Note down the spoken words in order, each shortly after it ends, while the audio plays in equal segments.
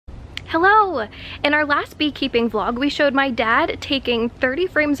Hello! In our last beekeeping vlog, we showed my dad taking 30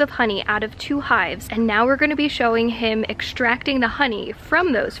 frames of honey out of 2 hives, and now we're going to be showing him extracting the honey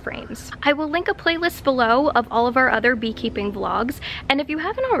from those frames. I will link a playlist below of all of our other beekeeping vlogs, and if you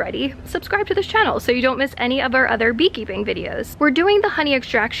haven't already, subscribe to this channel so you don't miss any of our other beekeeping videos. We're doing the honey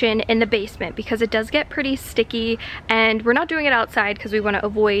extraction in the basement because it does get pretty sticky, and we're not doing it outside because we want to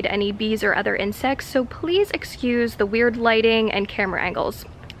avoid any bees or other insects, so please excuse the weird lighting and camera angles.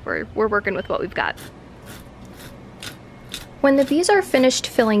 We're working with what we've got. When the bees are finished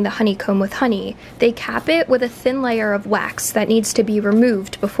filling the honeycomb with honey, they cap it with a thin layer of wax that needs to be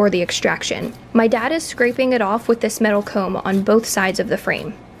removed before the extraction. My dad is scraping it off with this metal comb on both sides of the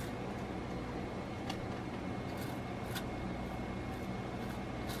frame.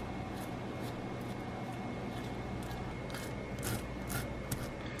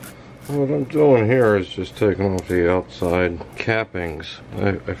 What I'm doing here is just taking off the outside cappings.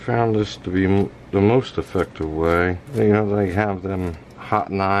 I found this to be the most effective way. You know, they have them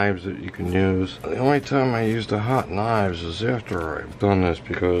hot knives that you can use. The only time I use the hot knives is after I've done this,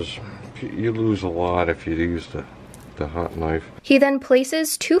 because you lose a lot if you use the hot knife. He then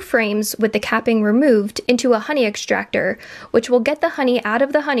places 2 frames with the capping removed into a honey extractor, which will get the honey out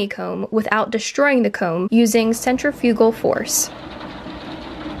of the honeycomb without destroying the comb using centrifugal force.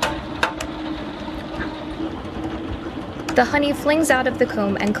 The honey flings out of the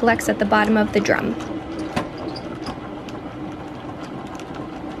comb and collects at the bottom of the drum.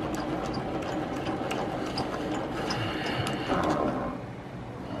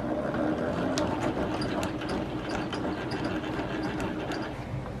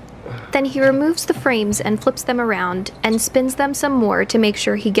 Then he removes the frames and flips them around and spins them some more to make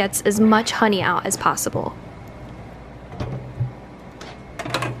sure he gets as much honey out as possible.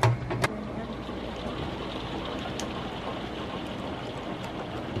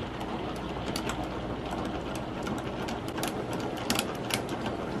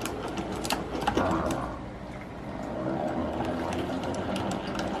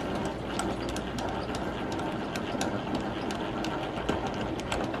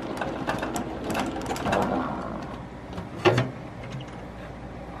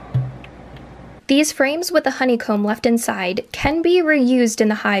 These frames with the honeycomb left inside can be reused in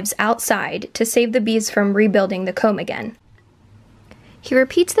the hives outside to save the bees from rebuilding the comb again. He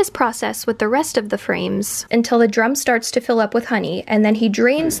repeats this process with the rest of the frames until the drum starts to fill up with honey, and then he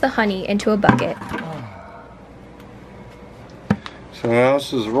drains the honey into a bucket. So now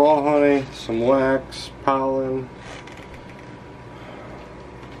this is raw honey, some wax, pollen.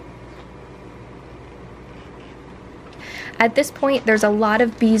 At this point, there's a lot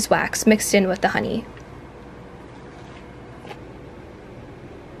of beeswax mixed in with the honey.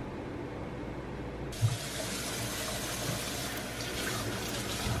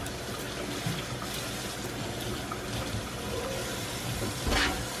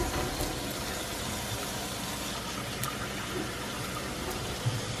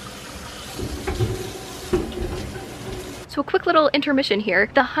 So a quick little intermission here.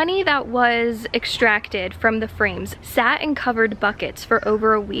 The honey that was extracted from the frames sat in covered buckets for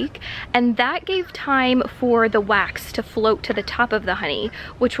over a week, and that gave time for the wax to float to the top of the honey,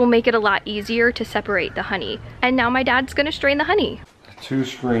 which will make it a lot easier to separate the honey. And now my dad's gonna strain the honey. A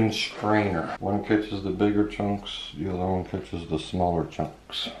 2-screen strainer. One catches the bigger chunks, the other one catches the smaller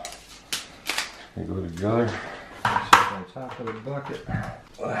chunks. They go together. Sit on top of the bucket.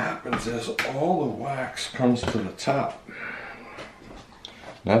 What happens is all the wax comes to the top.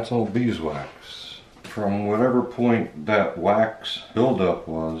 That's all beeswax. From whatever point that wax buildup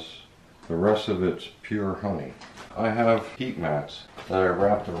was, the rest of it's pure honey. I have heat mats that I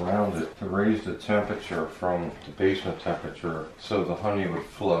wrapped around it to raise the temperature from the basement temperature so the honey would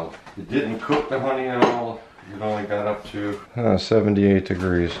flow. It didn't cook the honey at all. It only got up to 78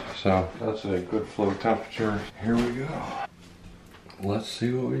 degrees. So that's a good flow temperature. Here we go. Let's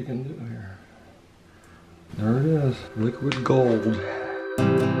see what we can do here. There it is, liquid gold.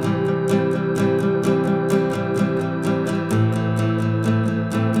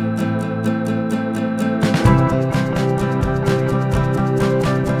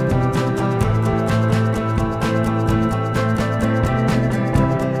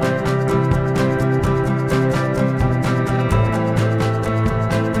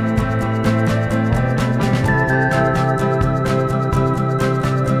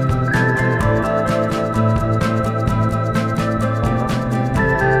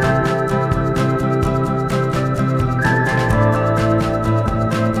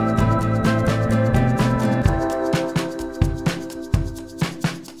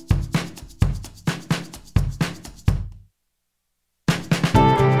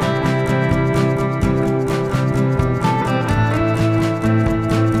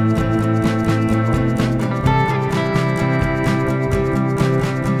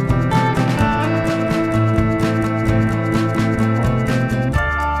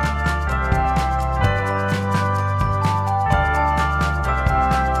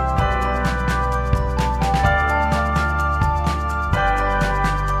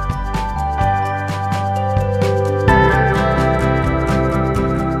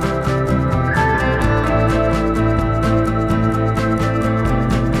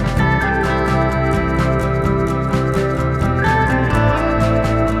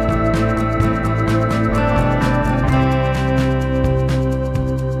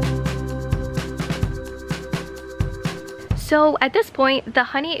 So at this point, the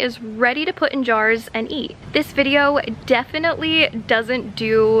honey is ready to put in jars and eat. This video definitely doesn't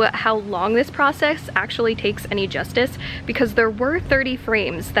do how long this process actually takes any justice, because there were 30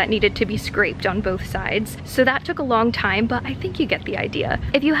 frames that needed to be scraped on both sides. So that took a long time, but I think you get the idea.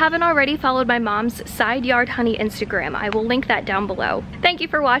 If you haven't already followed my mom's Side Yard Honey Instagram, I will link that down below. Thank you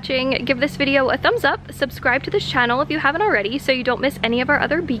for watching. Give this video a thumbs up, subscribe to this channel if you haven't already so you don't miss any of our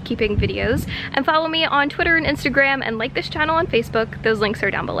other beekeeping videos, and follow me on Twitter and Instagram, and like this channel on Facebook. Those links are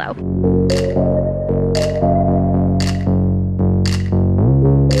down below.